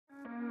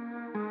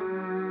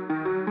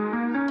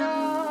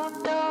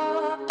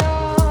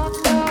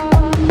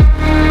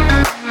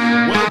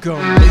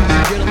Welcome, ladies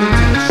and gentlemen,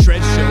 to the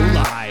Shred Show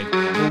Live,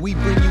 where we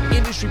bring you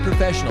industry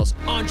professionals,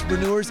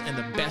 entrepreneurs, and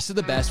the best of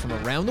the best from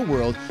around the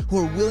world who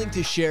are willing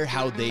to share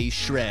how they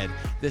shred,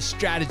 the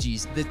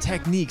strategies, the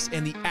techniques,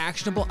 and the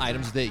actionable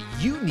items that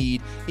you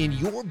need in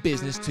your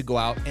business to go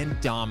out and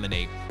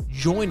dominate.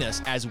 Join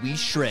us as we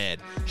shred,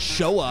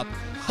 show up,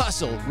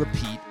 hustle,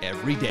 repeat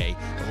every day.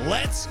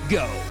 Let's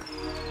go.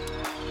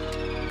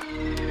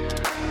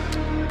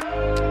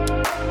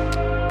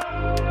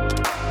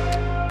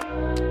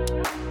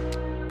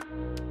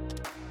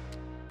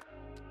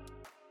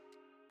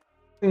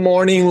 Good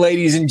morning,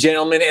 ladies and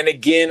gentlemen, and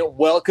again,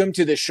 welcome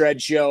to the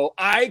Shred Show.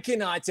 I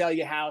cannot tell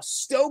you how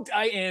stoked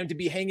I am to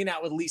be hanging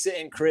out with Lisa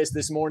and Chris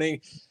this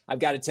morning. I've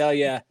got to tell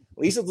you,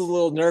 Lisa's a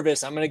little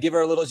nervous. I'm going to give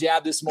her a little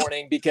jab this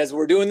morning because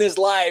we're doing this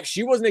live.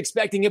 She wasn't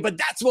expecting it, but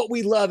that's what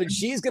we love, and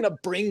she's going to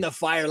bring the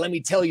fire. Let me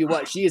tell you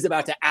what, she is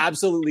about to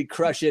absolutely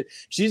crush it.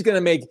 She's going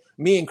to make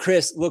me and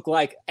Chris look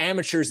like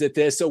amateurs at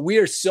this. So we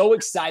are so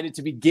excited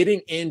to be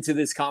getting into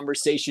this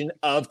conversation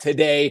of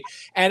today.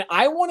 And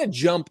I want to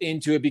jump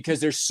into it because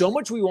there's so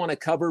much we want to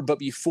cover. But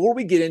before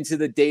we get into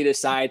the data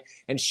side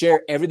and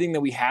share everything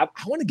that we have,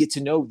 I want to get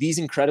to know these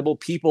incredible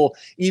people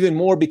even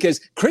more because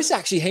Chris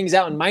actually hangs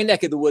out in my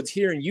neck of the woods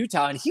here in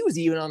Utah. And he was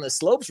even on the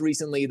slopes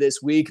recently this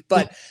week.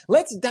 But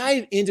let's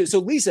dive into it. So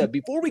Lisa,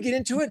 before we get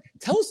into it,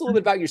 tell us a little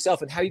bit about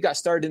yourself and how you got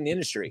started in the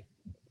industry.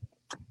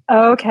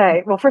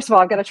 Okay. Well, first of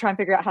all, I've got to try and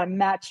figure out how to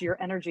match your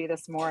energy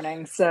this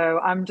morning. So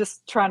I'm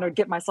just trying to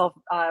get myself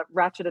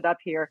ratcheted up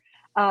here.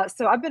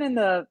 So I've been in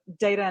the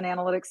data and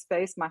analytics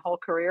space my whole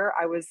career.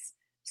 I was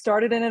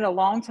started in it a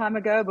long time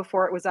ago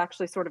before it was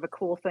actually sort of a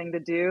cool thing to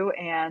do,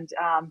 and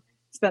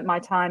spent my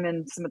time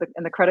in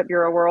in the credit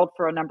bureau world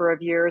for a number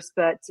of years.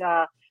 But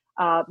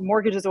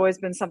mortgage has always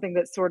been something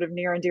that's sort of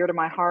near and dear to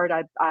my heart.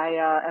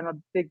 I am a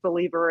big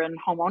believer in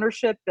home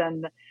ownership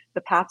and the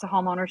path to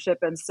home ownership.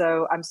 And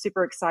so I'm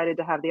super excited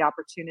to have the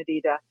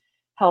opportunity to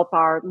help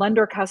our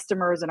lender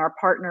customers and our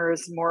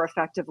partners more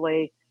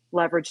effectively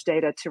leverage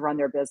data to run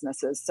their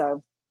businesses.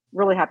 So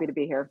really happy to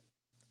be here.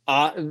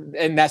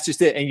 And that's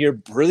just it. And you're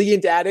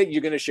brilliant at it.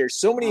 You're going to share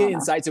so many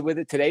insights with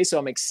it today. So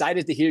I'm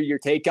excited to hear your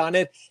take on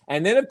it.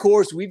 And then, of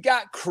course, we've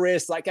got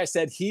Chris. Like I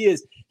said,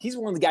 he's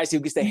one of the guys who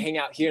gets to hang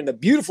out here in the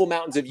beautiful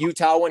mountains of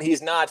Utah when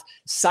he's not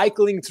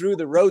cycling through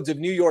the roads of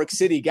New York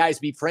City. Guys,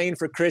 be praying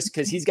for Chris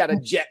because he's got a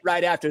jet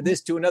right after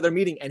this to another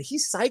meeting. And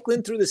he's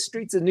cycling through the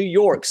streets of New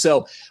York.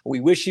 So we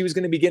wish he was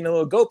going to be getting a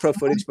little GoPro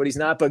footage, but he's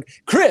not. But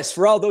Chris,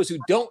 for all those who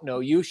don't know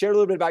you, share a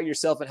little bit about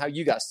yourself and how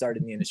you got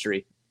started in the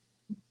industry.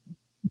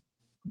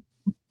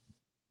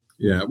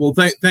 Yeah, well,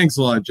 thanks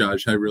a lot,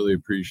 Josh. I really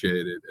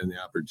appreciate it and the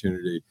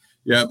opportunity.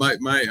 Yeah,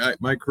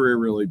 my career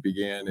really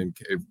began in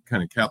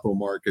kind of capital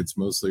markets,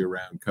 mostly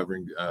around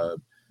covering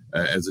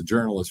as a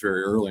journalist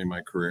very early in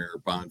my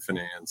career, bond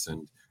finance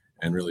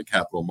and really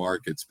capital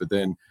markets. But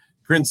then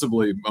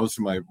principally, most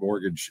of my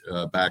mortgage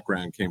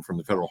background came from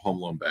the Federal Home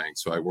Loan Bank.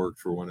 So I worked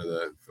for one of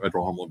the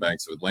Federal Home Loan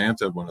Banks of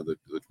Atlanta, one of the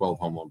 12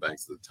 home loan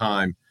banks at the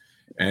time,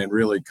 and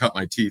really cut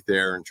my teeth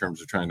there in terms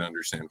of trying to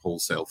understand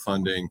wholesale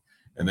funding.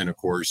 And then, of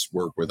course,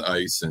 work with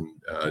ICE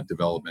and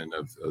development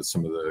of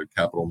some of the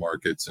capital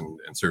markets and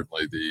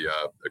certainly the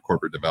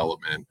corporate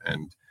development.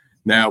 And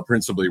now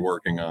principally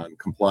working on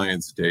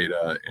compliance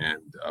data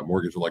and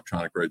mortgage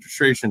electronic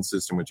registration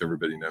system, which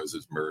everybody knows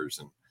is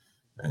MERS.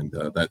 And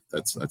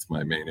that's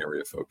my main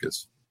area of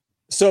focus.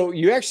 So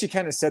you actually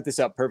kind of set this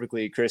up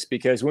perfectly, Chris,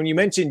 because when you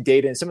mentioned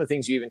data and some of the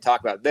things you even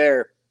talk about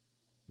there,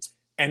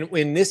 and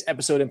in this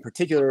episode in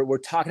particular, we're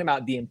talking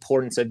about the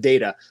importance of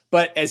data.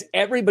 But as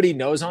everybody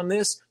knows on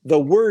this, the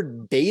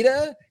word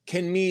data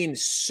can mean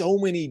so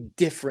many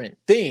different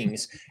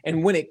things.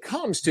 And when it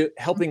comes to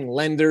helping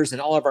lenders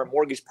and all of our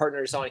mortgage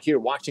partners on here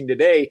watching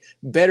today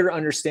better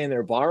understand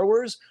their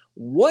borrowers,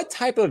 what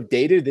type of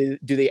data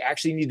do they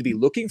actually need to be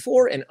looking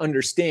for and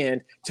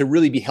understand to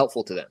really be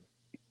helpful to them?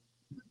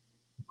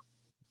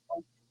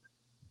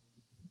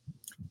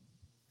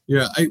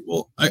 Yeah,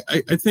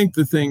 I think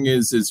the thing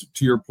is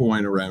to your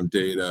point around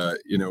data,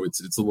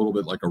 it's a little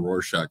bit like a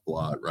Rorschach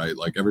blot, right?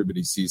 Like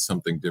everybody sees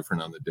something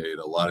different on the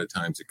data. A lot of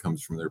times it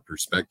comes from their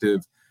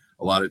perspective.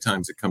 A lot of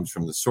times it comes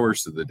from the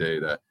source of the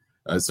data.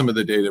 Some of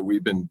the data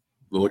we've been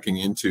looking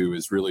into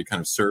is really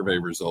kind of survey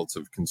results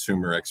of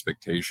consumer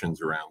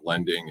expectations around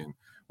lending and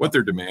what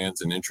their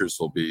demands and interests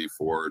will be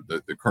for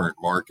the current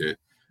market.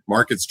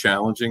 Market's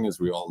challenging,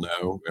 as we all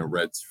know.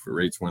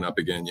 Rates went up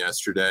again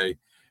yesterday.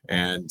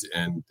 And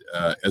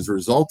as a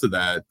result of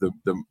that,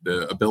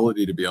 the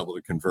ability to be able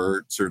to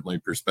convert certainly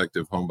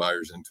prospective home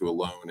buyers into a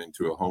loan,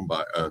 into a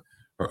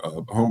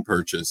home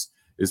purchase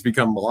has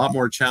become a lot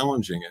more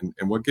challenging.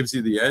 And what gives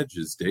you the edge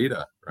is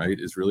data, right?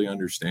 Is really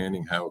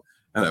understanding how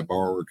that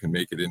borrower can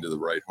make it into the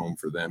right home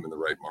for them in the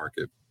right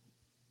market.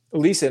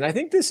 Lisa, and I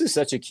think this is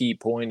such a key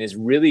point, is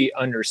really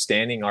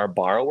understanding our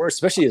borrowers,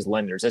 especially as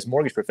lenders, as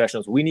mortgage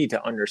professionals. We need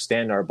to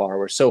understand our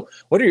borrowers. So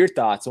what are your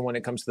thoughts on when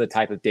it comes to the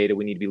type of data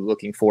we need to be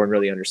looking for and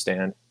really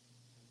understand?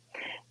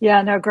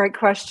 Yeah, no, great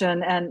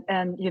question. And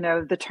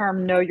the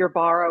term know your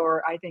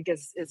borrower, I think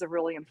is a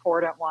really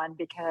important one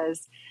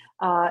because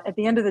at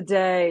the end of the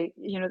day,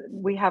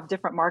 we have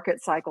different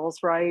market cycles,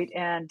 right?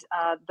 And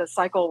the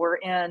cycle we're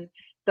in,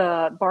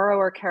 the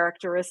borrower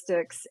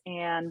characteristics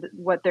and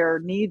what their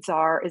needs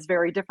are is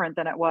very different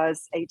than it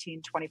was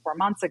 18, 24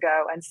 months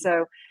ago. And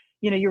so,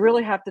 you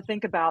really have to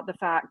think about the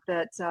fact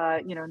that,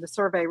 and the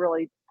survey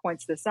really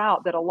points this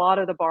out, that a lot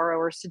of the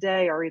borrowers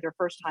today are either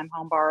first-time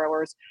home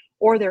borrowers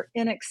or they're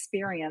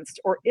inexperienced,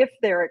 or if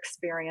they're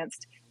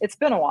experienced, it's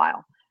been a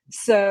while.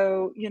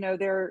 So,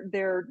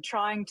 they're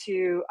trying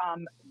to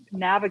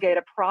navigate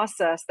a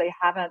process they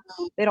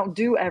don't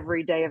do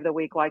every day of the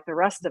week like the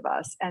rest of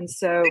us. And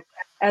so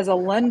as a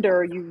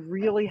lender, you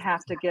really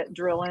have to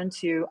drill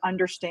into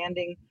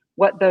understanding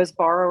what those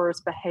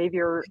borrowers'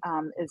 behavior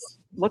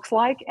looks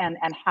like, and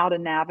how to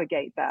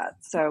navigate that.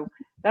 So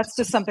that's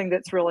just something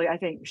that's really, I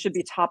think, should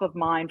be top of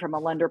mind from a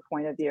lender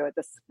point of view at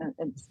this,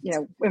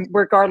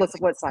 regardless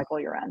of what cycle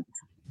you're in.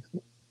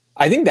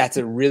 I think that's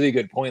a really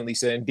good point,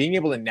 Lisa, and being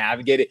able to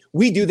navigate it.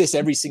 We do this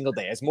every single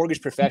day. As mortgage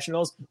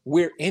professionals,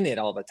 we're in it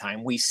all the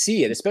time. We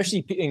see it,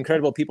 especially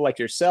incredible people like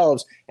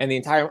yourselves and the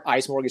entire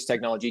ICE Mortgage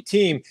Technology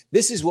team.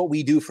 This is what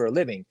we do for a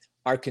living.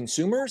 Our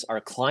consumers, our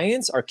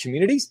clients, our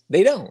communities,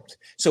 they don't.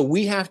 So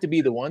we have to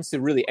be the ones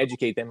to really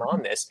educate them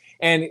on this.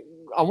 And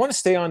I want to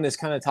stay on this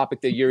kind of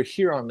topic that you're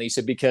here on,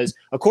 Lisa, because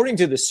according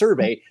to the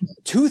survey,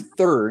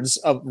 2/3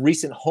 of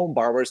recent home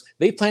borrowers,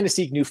 they plan to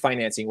seek new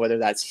financing, whether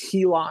that's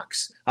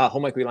HELOCs,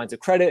 home equity lines of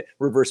credit,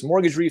 reverse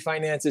mortgage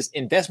refinances,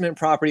 investment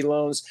property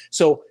loans.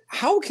 So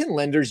how can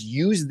lenders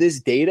use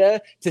this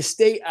data to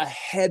stay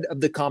ahead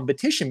of the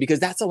competition? Because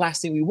that's the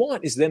last thing we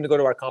want, is them to go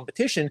to our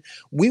competition.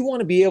 We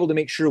want to be able to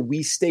make sure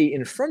we stay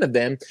in front of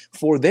them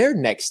for their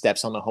next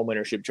steps on the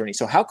homeownership journey.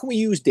 So how can we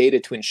use data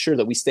to ensure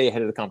that we stay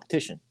ahead of the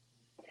competition?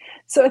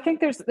 So I think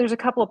there's a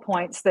couple of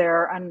points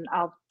there, and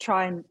I'll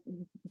try and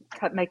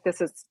make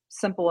this as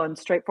simple and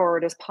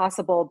straightforward as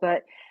possible.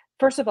 But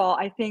first of all,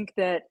 I think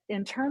that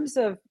in terms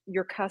of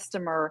your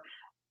customer,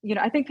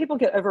 I think people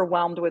get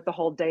overwhelmed with the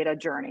whole data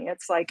journey.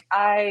 It's like,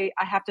 I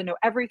have to know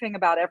everything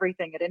about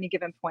everything at any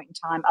given point in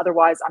time,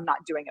 otherwise I'm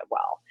not doing it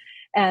well.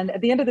 And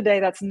at the end of the day,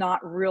 that's not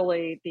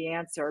really the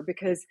answer,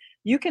 because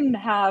you can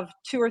have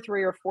 2 or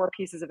 3 or 4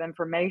 pieces of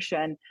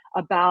information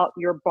about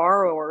your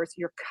borrowers,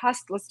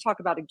 let's talk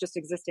about just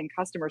existing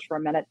customers for a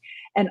minute,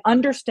 and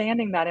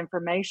understanding that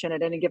information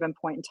at any given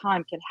point in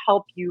time can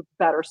help you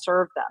better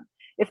serve them.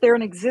 If they're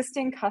an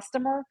existing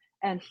customer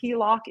and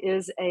HELOC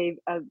is a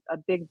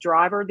big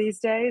driver these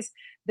days,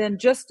 then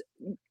just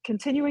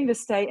continuing to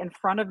stay in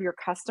front of your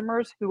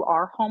customers who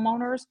are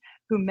homeowners,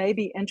 who may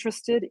be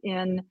interested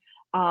in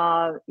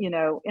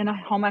in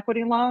a home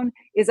equity loan,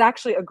 is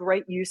actually a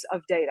great use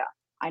of data.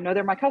 I know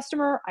they're my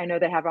customer. I know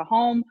they have a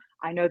home.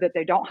 I know that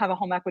they don't have a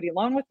home equity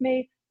loan with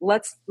me.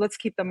 Let's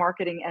keep the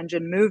marketing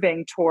engine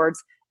moving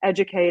towards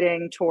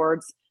educating,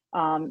 towards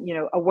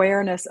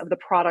awareness of the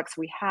products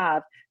we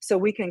have, so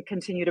we can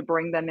continue to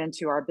bring them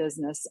into our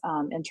business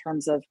in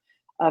terms of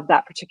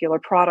that particular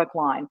product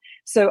line.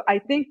 So I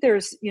think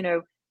there's,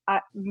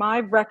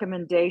 my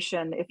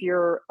recommendation, if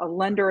you're a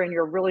lender and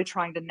you're really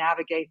trying to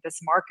navigate this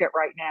market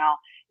right now,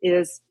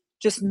 is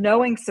just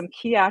knowing some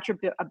key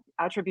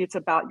attributes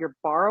about your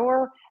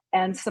borrower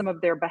and some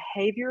of their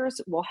behaviors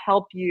will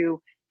help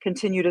you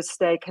continue to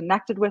stay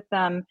connected with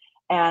them,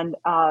 and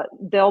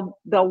they'll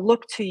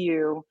look to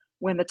you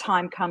when the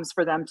time comes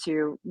for them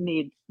to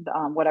need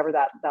whatever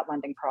that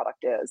lending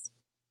product is.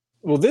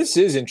 Well, this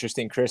is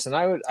interesting, Chris, and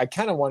I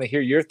kind of want to hear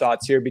your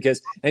thoughts here,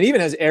 because, and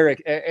even as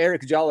Eric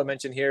Jalla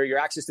mentioned here, your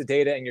access to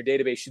data and your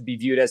database should be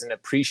viewed as an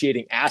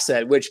appreciating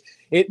asset, which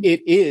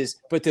it is.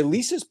 But to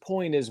Lisa's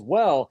point as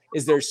well,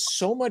 is there's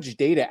so much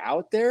data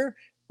out there.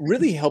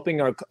 Really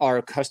helping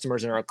our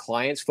customers and our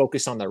clients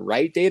focus on the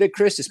right data,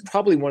 Chris, is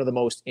probably one of the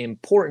most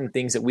important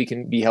things that we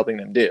can be helping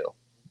them do.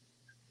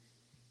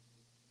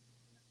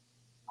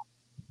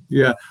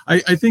 Yeah,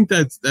 I think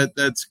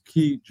that's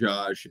key,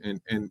 Josh,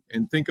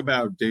 and think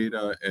about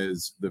data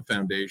as the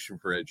foundation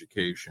for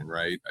education,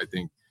 right? I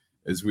think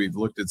as we've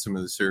looked at some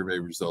of the survey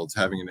results,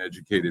 having an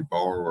educated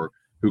borrower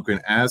who can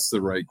ask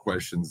the right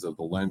questions of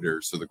the lender.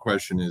 So the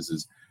question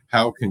is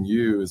how can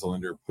you as a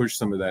lender push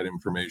some of that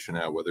information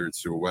out, whether it's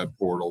through a web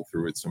portal,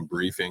 through some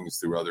briefings,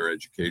 through other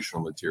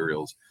educational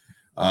materials.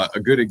 A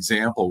good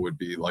example would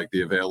be like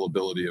the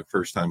availability of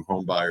first-time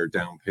home buyer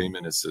down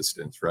payment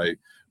assistance, right?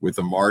 With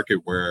a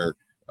market where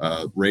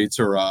rates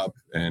are up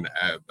and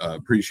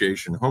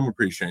home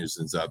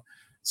appreciation is up,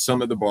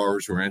 some of the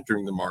borrowers who are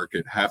entering the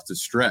market have to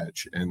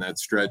stretch, and that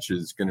stretch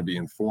is going to be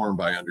informed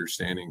by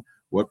understanding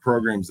what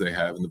programs they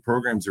have. And the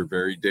programs are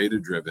very data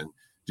driven.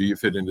 Do you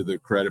fit into the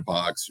credit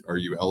box? Are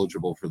you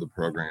eligible for the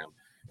program?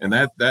 And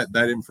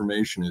that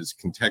information is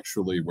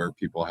contextually where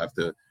people have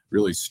to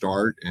really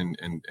start. And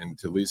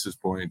to Lisa's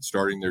point,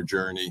 starting their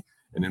journey,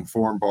 an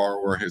informed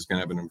borrower is going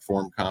to have an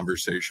informed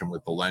conversation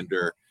with the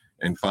lender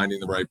and finding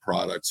the right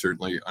product,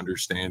 certainly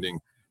understanding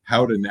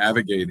how to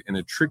navigate in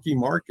a tricky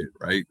market,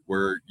 right?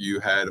 Where you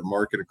had a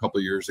market a couple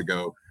of years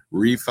ago,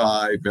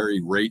 refi, very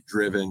rate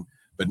driven,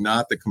 but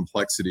not the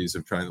complexities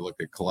of trying to look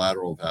at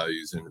collateral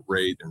values and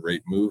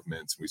rate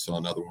movements. We saw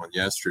another one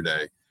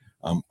yesterday.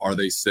 Are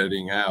they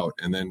setting out?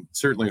 And then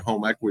certainly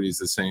home equity is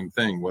the same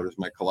thing. What is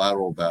my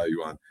collateral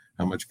value on?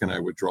 How much can I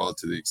withdraw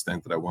to the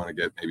extent that I want to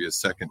get maybe a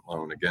second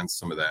loan against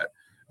some of that?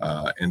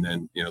 And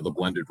then, the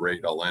blended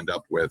rate I'll end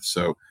up with.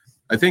 So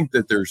I think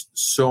that there's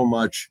so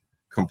much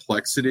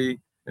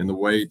complexity, and the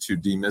way to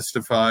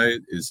demystify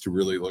it is to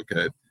really look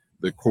at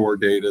the core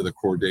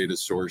data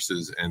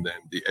sources, and then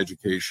the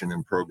education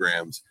and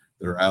programs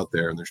that are out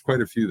there. And there's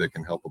quite a few that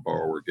can help a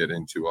borrower get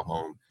into a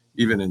home,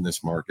 even in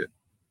this market.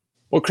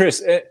 Well,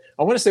 Chris, I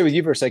want to stay with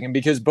you for a second,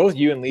 because both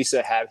you and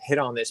Lisa have hit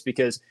on this,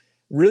 because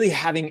really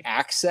having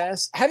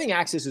access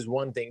is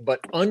one thing, but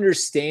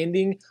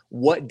understanding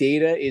what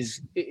data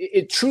is,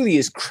 it truly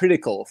is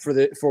critical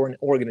for an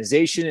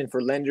organization and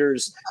for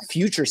lenders'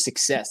 future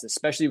success,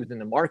 especially within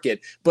the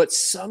market. But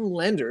some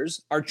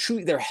lenders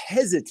they're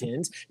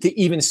hesitant to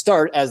even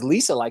start, as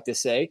Lisa liked to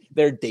say,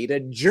 their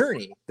data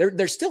journey.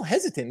 They're still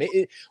hesitant.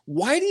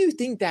 Why do you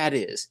think that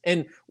is?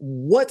 And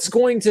what's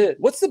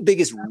the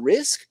biggest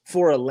risk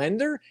for a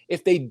lender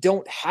if they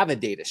don't have a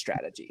data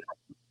strategy?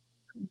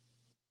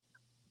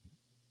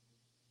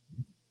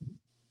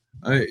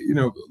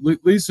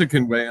 Lisa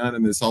can weigh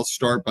on this. I'll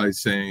start by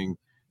saying,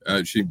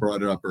 she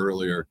brought it up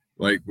earlier.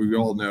 Like we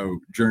all know,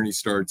 journey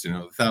starts,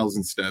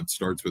 1,000 steps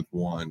starts with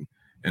one.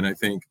 And I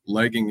think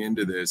legging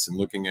into this and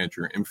looking at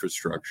your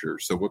infrastructure.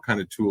 So what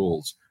kind of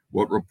tools,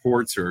 what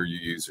reports are you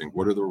using?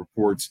 What are the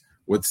reports?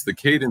 What's the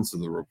cadence of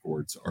the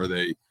reports? Are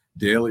they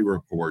daily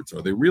reports?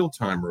 Are they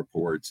real-time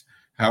reports?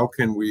 How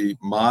can we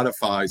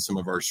modify some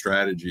of our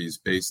strategies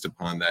based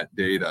upon that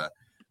data?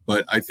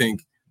 But I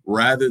think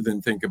rather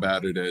than think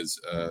about it as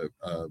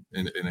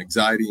an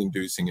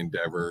anxiety-inducing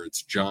endeavor,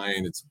 it's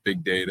giant, it's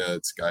big data,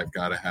 I've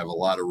got to have a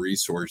lot of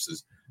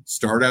resources.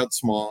 Start out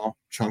small,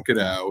 chunk it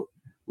out,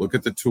 look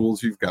at the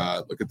tools you've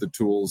got, look at the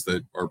tools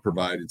that are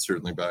provided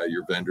certainly by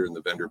your vendor and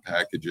the vendor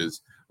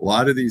packages. A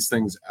lot of these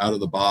things out of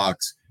the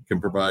box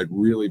can provide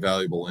really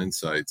valuable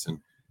insights.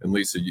 And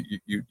Lisa,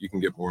 you can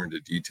get more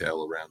into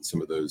detail around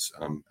some of those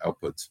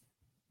outputs.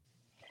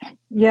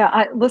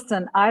 Yeah,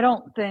 listen, I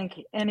don't think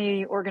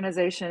any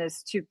organization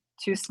is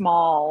too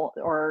small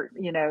or,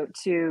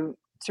 to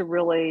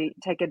really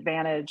take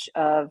advantage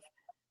of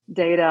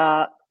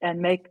data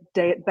and make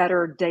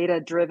better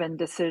data-driven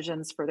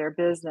decisions for their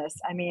business.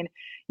 I mean,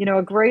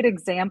 a great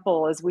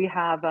example is we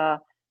have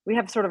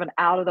sort of an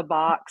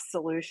out-of-the-box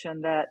solution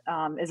that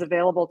is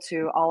available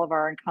to all of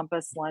our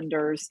Encompass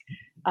lenders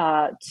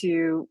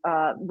to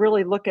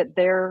really look at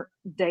their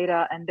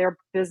data and their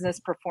business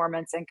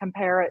performance and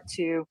compare it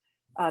to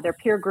their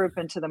peer group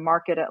and to the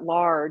market at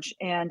large.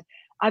 And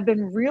I've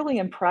been really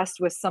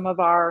impressed with some of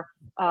our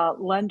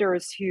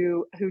lenders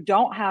who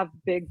don't have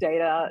big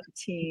data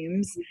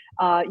teams.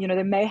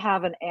 They may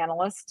have an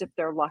analyst if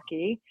they're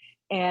lucky,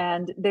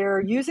 and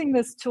they're using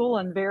this tool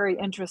in very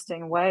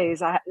interesting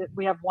ways.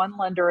 We have one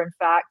lender, in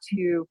fact,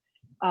 who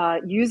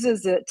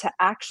uses it to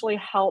actually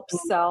help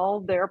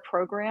sell their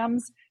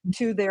programs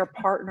to their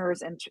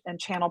partners and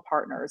channel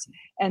partners.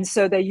 And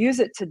so they use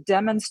it to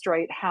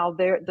demonstrate how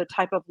the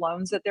type of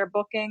loans that they're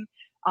booking,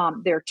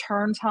 their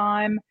turn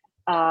time,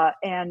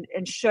 and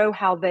show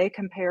how they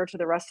compare to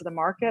the rest of the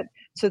market,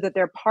 so that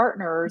their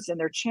partners and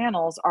their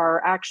channels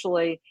are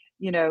actually,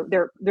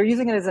 they're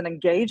using it as an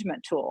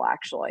engagement tool,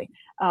 actually.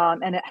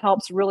 And it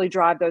helps really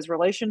drive those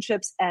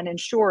relationships and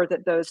ensure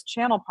that those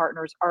channel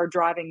partners are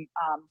driving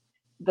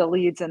the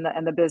leads and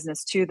the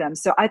business to them.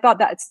 So I thought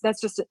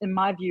that's just, in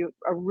my view,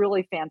 a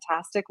really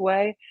fantastic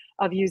way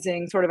of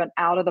using sort of an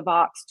out of the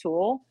box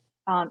tool.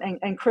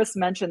 And Chris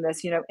mentioned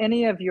this,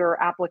 any of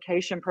your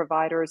application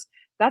providers,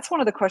 that's one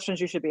of the questions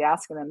you should be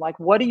asking them. Like,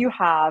 what do you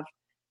have,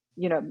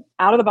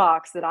 out of the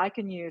box that I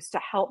can use to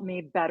help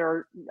me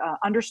better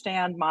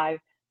understand my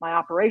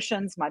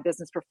operations, my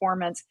business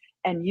performance,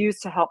 and use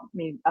to help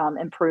me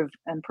improve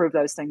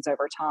those things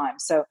over time.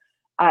 So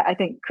I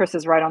think Chris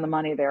is right on the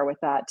money there with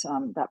that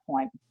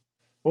point.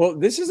 Well,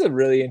 this is a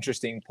really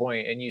interesting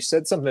point, and you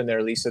said something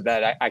there, Lisa,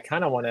 that I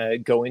kind of want to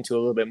go into a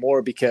little bit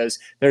more, because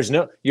there's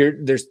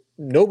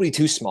nobody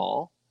too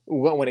small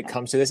when it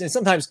comes to this. And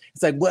sometimes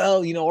it's like,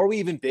 well, are we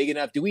even big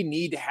enough? Do we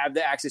need to have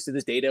the access to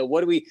this data?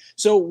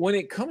 So when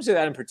it comes to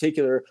that in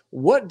particular,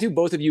 what do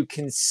both of you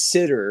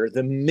consider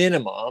the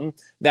minimum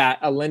that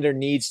a lender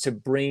needs to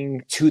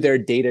bring to their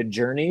data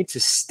journey to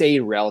stay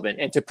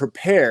relevant and to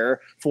prepare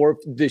for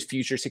this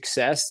future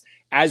success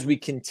as we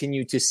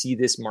continue to see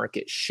this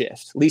market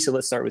shift? Lisa,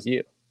 let's start with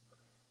you.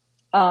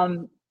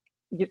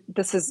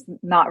 This is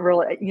not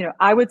really,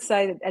 I would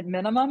say that at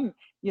minimum,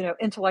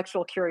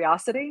 intellectual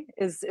curiosity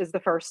is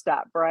the first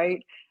step,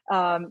 right?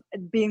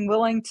 Being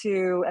willing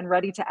to and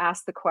ready to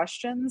ask the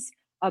questions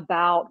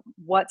about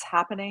what's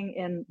happening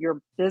in your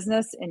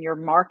business, in your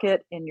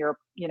market, in your,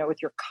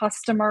 with your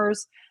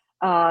customers,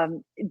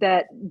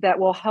 that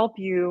will help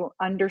you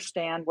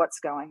understand what's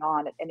going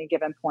on at any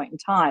given point in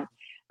time.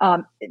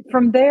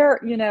 From there,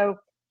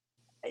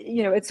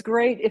 it's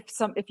great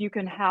if you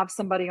can have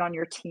somebody on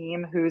your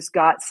team who's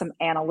got some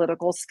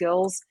analytical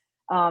skills,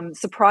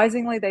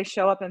 Surprisingly, they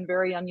show up in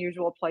very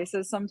unusual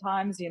places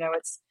sometimes.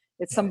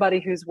 It's somebody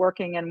who's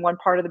working in one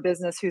part of the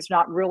business who's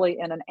not really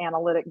in an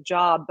analytic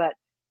job, but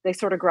they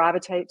sort of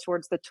gravitate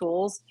towards the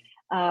tools.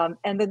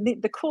 And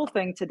the cool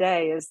thing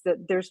today is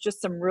that there's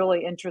just some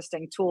really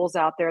interesting tools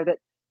out there that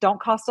don't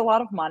cost a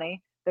lot of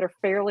money, that are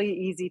fairly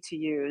easy to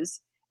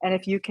use. And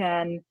if you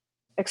can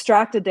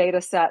extract a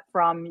data set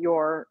from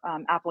your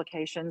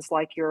applications,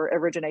 like your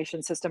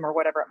origination system or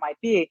whatever it might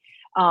be,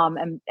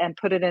 and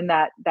put it in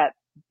that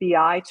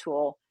BI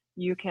tool,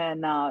 you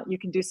can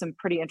do some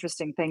pretty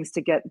interesting things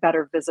to get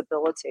better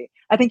visibility.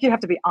 I think you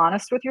have to be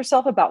honest with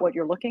yourself about what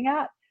you're looking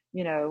at.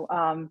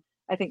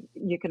 I think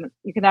you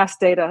can ask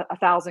data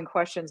 1,000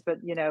 questions, but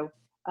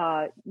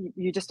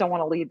you just don't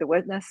want to lead the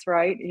witness,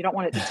 right? You don't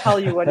want it to tell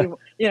you what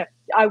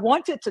I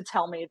want it to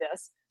tell me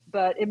this,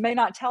 but it may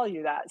not tell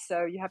you that.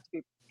 So you have to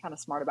be kind of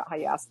smart about how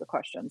you ask the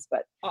questions.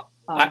 But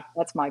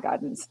that's my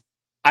guidance.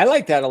 I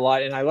like that a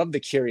lot, and I love the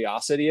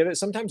curiosity of it.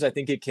 Sometimes I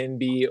think it can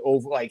be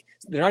over, like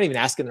they're not even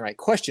asking the right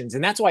questions,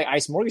 and that's why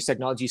ICE Mortgage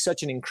Technology is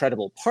such an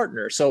incredible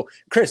partner. So,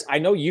 Chris, I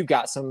know you've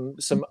got some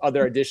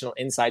other additional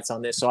insights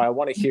on this, so I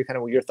want to hear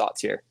kind of your thoughts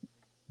here.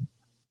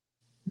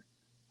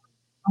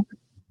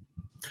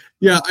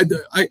 Yeah,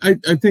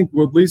 I think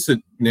Lisa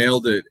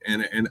nailed it,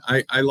 and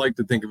I like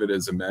to think of it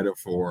as a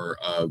metaphor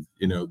of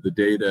the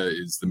data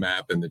is the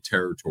map and the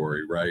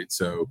territory, right?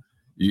 So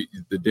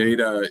the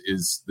data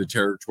is the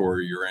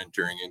territory you're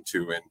entering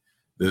into, and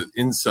the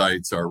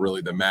insights are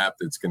really the map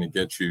that's going to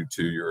get you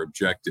to your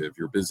objective,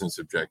 your business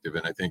objective.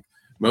 And I think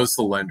most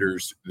of the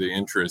lenders, the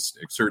interest,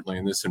 certainly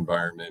in this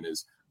environment,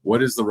 is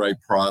what is the right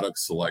product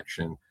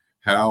selection?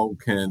 How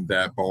can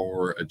that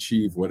borrower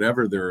achieve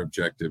whatever their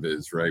objective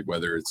is, right?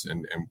 Whether it's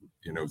and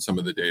some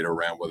of the data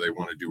around whether they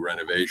want to do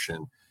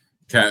renovation,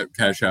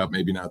 cash out,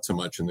 maybe not so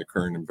much in the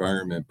current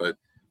environment. But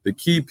the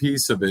key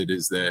piece of it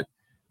is that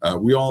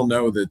we all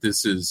know that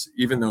this is,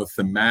 even though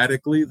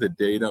thematically the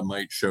data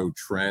might show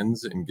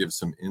trends and give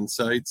some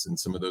insights, and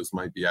some of those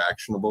might be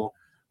actionable,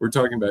 we're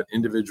talking about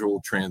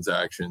individual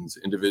transactions,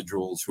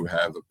 individuals who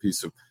have a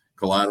piece of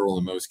collateral,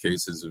 in most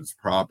cases it's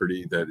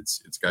property, that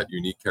it's got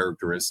unique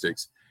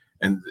characteristics.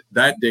 And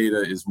that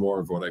data is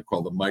more of what I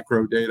call the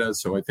micro data.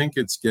 So I think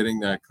it's getting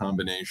that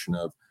combination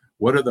of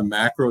what are the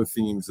macro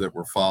themes that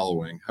we're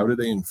following? How do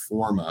they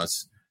inform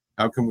us?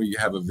 How can we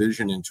have a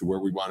vision into where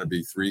we want to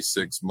be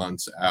 3-6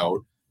 months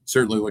out?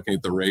 Certainly looking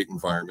at the rate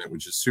environment,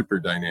 which is super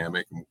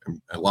dynamic.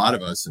 And a lot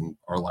of us in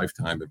our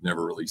lifetime have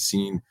never really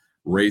seen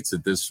rates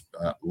at this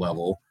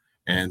level.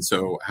 And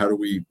so how do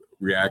we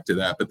react to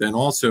that? But then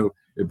also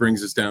it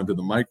brings us down to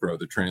the micro,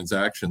 the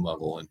transaction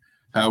level. And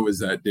how is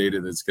that data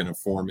that's going to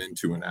form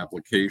into an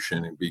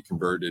application and be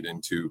converted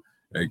into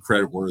a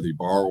creditworthy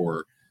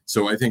borrower?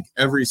 So I think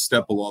every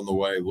step along the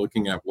way,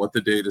 looking at what the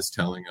data is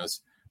telling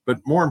us, but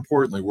more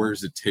importantly, where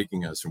is it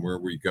taking us and where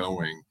are we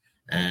going?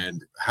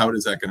 And how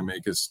is that going to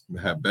make us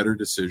have better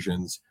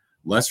decisions,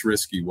 less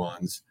risky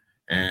ones,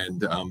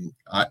 and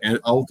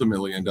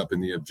ultimately end up in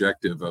the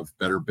objective of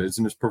better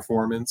business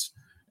performance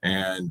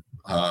and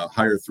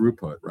higher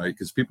throughput, right?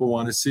 Because people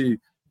want to see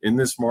in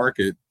this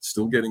market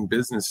still getting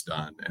business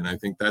done. And I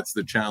think that's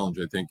the challenge.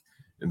 I think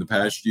in the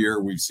past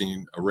year, we've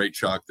seen a rate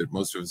shock that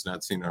most of us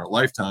not seen in our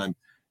lifetime.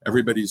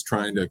 Everybody's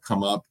trying to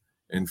come up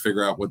and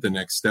figure out what the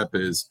next step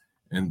is.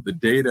 And the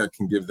data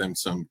can give them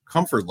some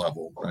comfort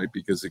level, right?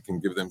 Because it can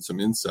give them some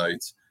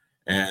insights.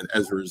 And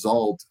as a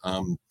result,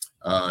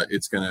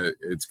 it's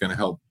gonna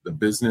help the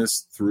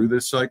business through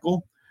this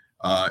cycle.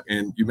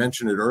 And you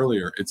mentioned it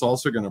earlier, it's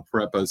also going to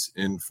prep us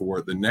in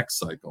for the next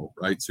cycle,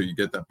 right? So you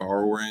get that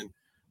borrower in,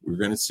 we're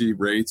going to see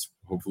rates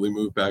hopefully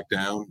move back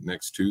down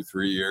next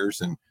 2-3 years.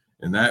 And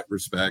in that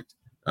respect,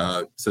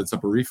 sets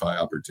up a refi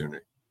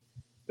opportunity.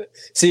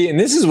 See, and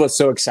this is what's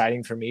so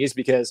exciting for me is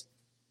because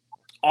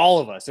all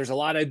of us, there's a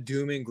lot of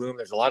doom and gloom.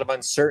 There's a lot of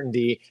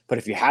uncertainty. But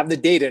if you have the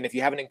data and if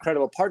you have an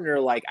incredible partner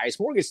like ICE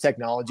Mortgage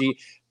Technology,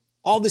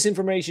 all this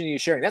information you're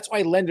sharing, that's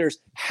why lenders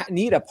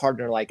need a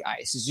partner like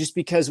ICE. It's just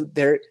because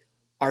there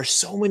are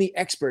so many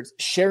experts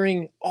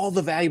sharing all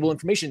the valuable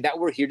information that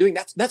we're here doing.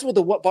 That's what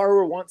the What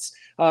Borrower Wants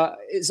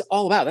is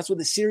all about. That's what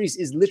the series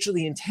is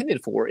literally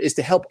intended for, is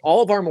to help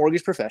all of our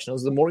mortgage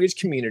professionals, the mortgage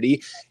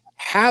community,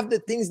 have the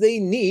things they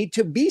need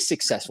to be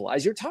successful,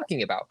 as you're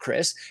talking about,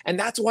 Chris. And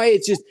that's why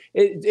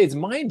it's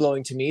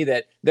mind-blowing to me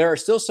that there are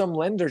still some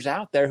lenders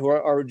out there who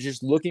are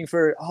just looking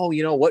for,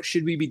 what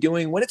should we be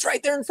doing when it's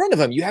right there in front of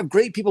them? You have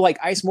great people like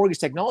ICE Mortgage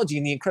Technology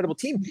and the incredible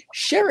team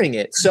sharing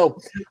it. So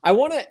I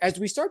want to, as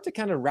we start to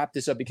kind of wrap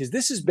this up, because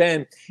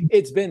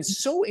it's been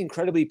so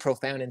incredibly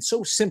profound and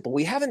so simple.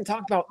 We haven't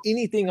talked about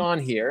anything on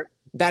here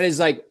that is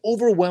like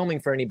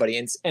overwhelming for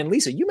anybody. And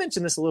Lisa, you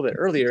mentioned this a little bit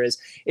earlier,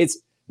 it's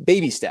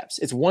baby steps.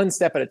 It's one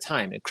step at a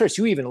time. And Chris,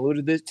 you even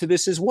alluded to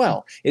this as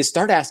well, is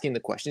start asking the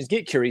questions,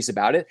 get curious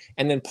about it,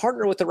 and then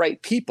partner with the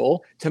right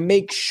people to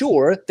make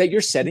sure that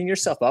you're setting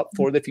yourself up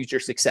for the future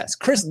success.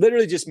 Chris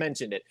literally just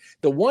mentioned it.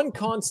 The one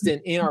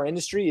constant in our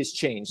industry is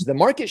change. The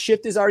market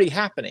shift is already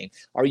happening.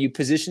 Are you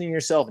positioning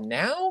yourself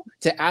now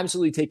to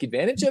absolutely take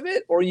advantage of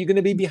it, or are you going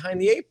to be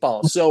behind the eight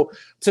ball? So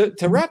to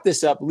wrap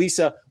this up,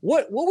 Lisa,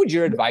 what would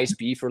your advice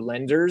be for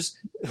lenders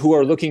who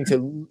are looking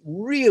to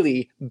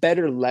really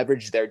better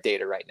leverage their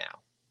data right now?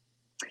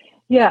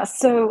 Yeah.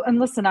 So, and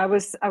listen, I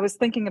was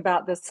thinking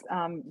about this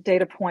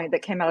data point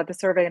that came out of the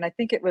survey, and I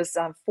think it was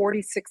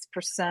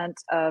 46%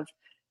 of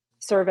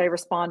survey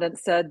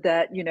respondents said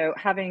that,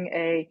 having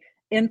a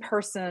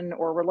in-person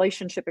or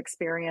relationship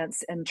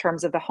experience in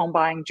terms of the home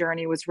buying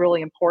journey was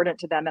really important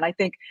to them. And I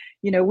think,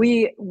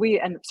 we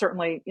and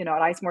certainly, at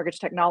ICE Mortgage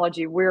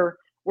Technology, we're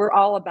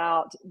all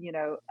about,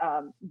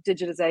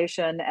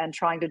 digitization and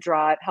trying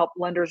to help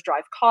lenders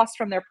drive costs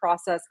from their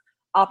process,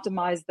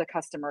 optimize the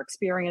customer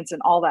experience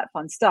and all that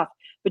fun stuff.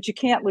 But you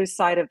can't lose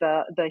sight of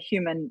the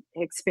human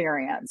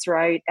experience,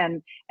 right?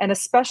 And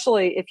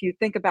especially if you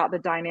think about the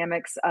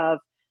dynamics of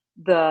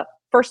the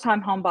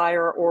first-time home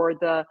buyer or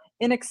the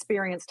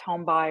inexperienced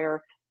home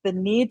buyer, the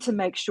need to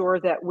make sure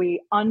that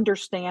we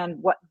understand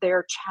what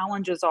their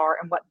challenges are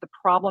and what the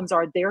problems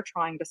are they're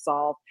trying to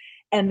solve,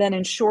 and then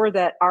ensure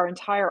that our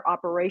entire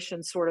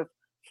operation sort of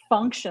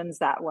functions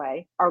that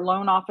way. Our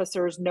loan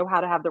officers know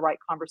how to have the right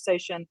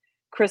conversation.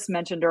 Chris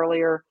mentioned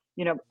earlier,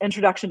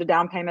 introduction to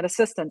down payment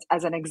assistance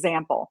as an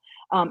example.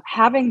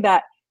 Having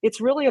that,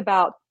 it's really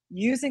about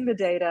using the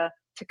data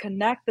to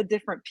connect the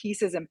different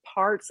pieces and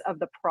parts of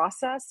the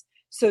process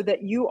so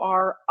that you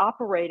are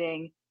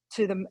operating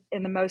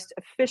in the most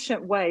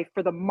efficient way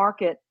for the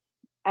market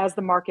as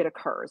the market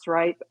occurs,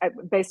 right?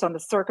 Based on the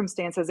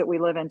circumstances that we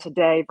live in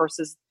today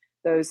versus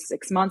those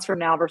 6 months from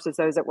now versus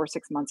those that were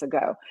 6 months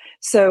ago.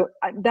 So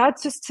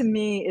that just to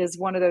me is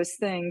one of those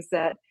things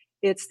that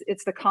it's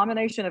the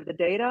combination of the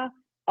data,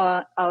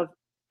 of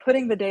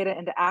putting the data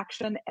into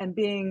action and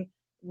being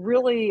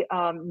really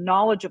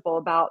knowledgeable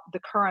about the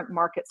current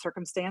market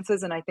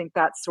circumstances. And I think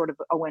that's sort of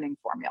a winning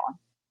formula.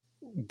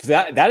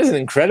 That is an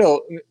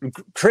incredible,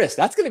 Chris.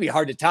 That's going to be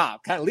hard to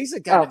top. Lisa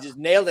just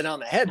nailed it on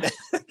the head.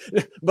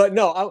 But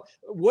no,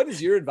 what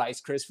is your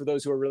advice, Chris, for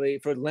those who are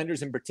for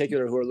lenders in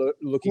particular who are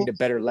looking to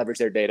better leverage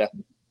their data?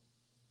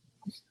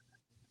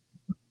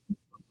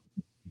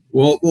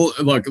 Well,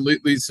 look,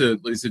 Lisa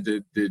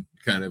did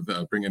kind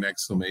of bring an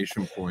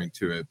exclamation point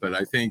to it, but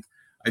I think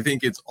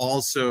it's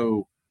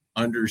also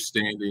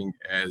understanding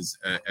as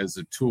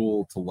a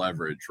tool to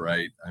leverage,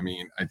 right? I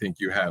mean, I think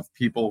you have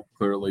people,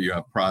 clearly you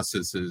have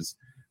processes,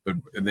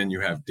 and then you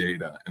have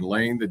data, and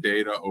laying the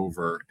data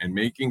over and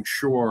making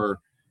sure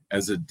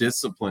as a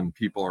discipline,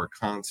 people are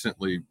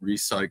constantly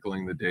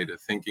recycling the data,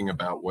 thinking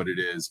about what it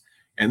is,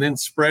 and then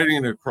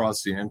spreading it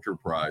across the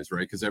enterprise,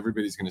 right? Because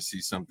everybody's going to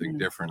see something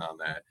different on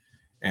that.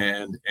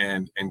 And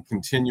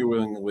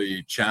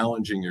continually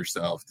challenging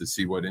yourself to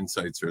see what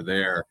insights are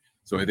there.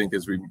 So I think,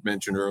 as we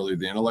mentioned earlier,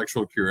 the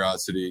intellectual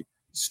curiosity,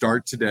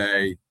 start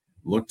today,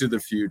 look to the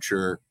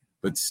future,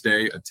 but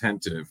stay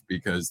attentive,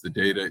 because the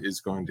data is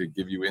going to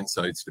give you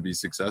insights to be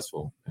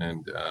successful.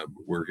 And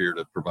we're here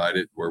to provide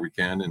it where we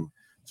can, and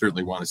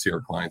certainly want to see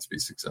our clients be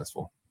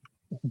successful.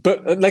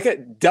 But like a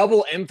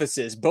double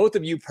emphasis, both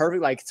of you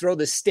perfect, like throw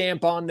the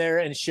stamp on there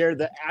and share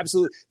the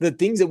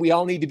things that we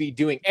all need to be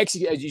doing.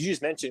 Execute, as you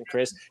just mentioned,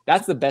 Chris,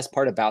 that's the best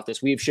part about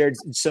this. We've shared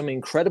some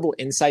incredible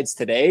insights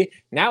today.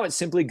 Now it's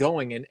simply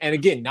going and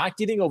again, not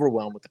getting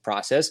overwhelmed with the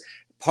process,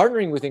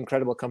 partnering with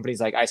incredible companies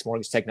like ICE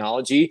Mortgage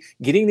Technology,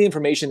 getting the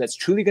information that's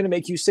truly going to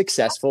make you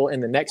successful in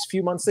the next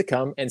few months to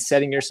come, and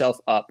setting yourself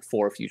up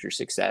for future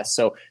success.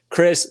 So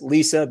Chris,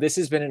 Lisa, this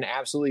has been an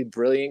absolutely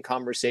brilliant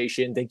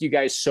conversation. Thank you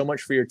guys so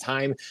much for your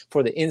time,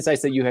 for the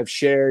insights that you have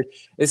shared.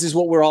 This is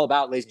what we're all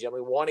about, ladies and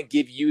gentlemen. We want to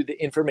give you the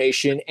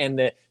information and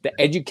the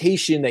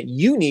education that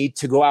you need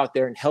to go out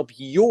there and help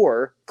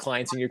your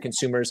clients and your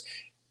consumers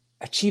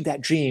achieve that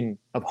dream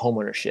of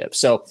homeownership.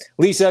 So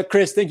Lisa,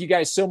 Chris, thank you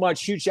guys so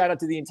much. Huge shout out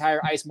to the entire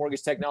ICE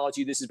Mortgage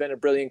Technology. This has been a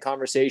brilliant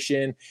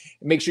conversation.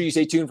 Make sure you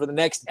stay tuned for the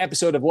next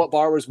episode of What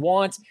Borrowers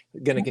Want.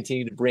 We're going to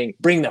continue to bring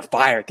the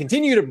fire,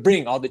 continue to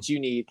bring all that you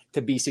need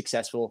to be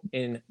successful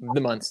in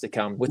the months to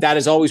come. With that,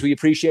 as always, we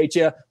appreciate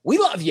you. We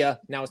love you.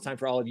 Now it's time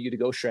for all of you to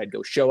go shred,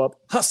 go show up,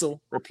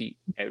 hustle, repeat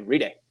every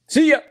day.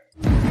 See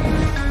ya.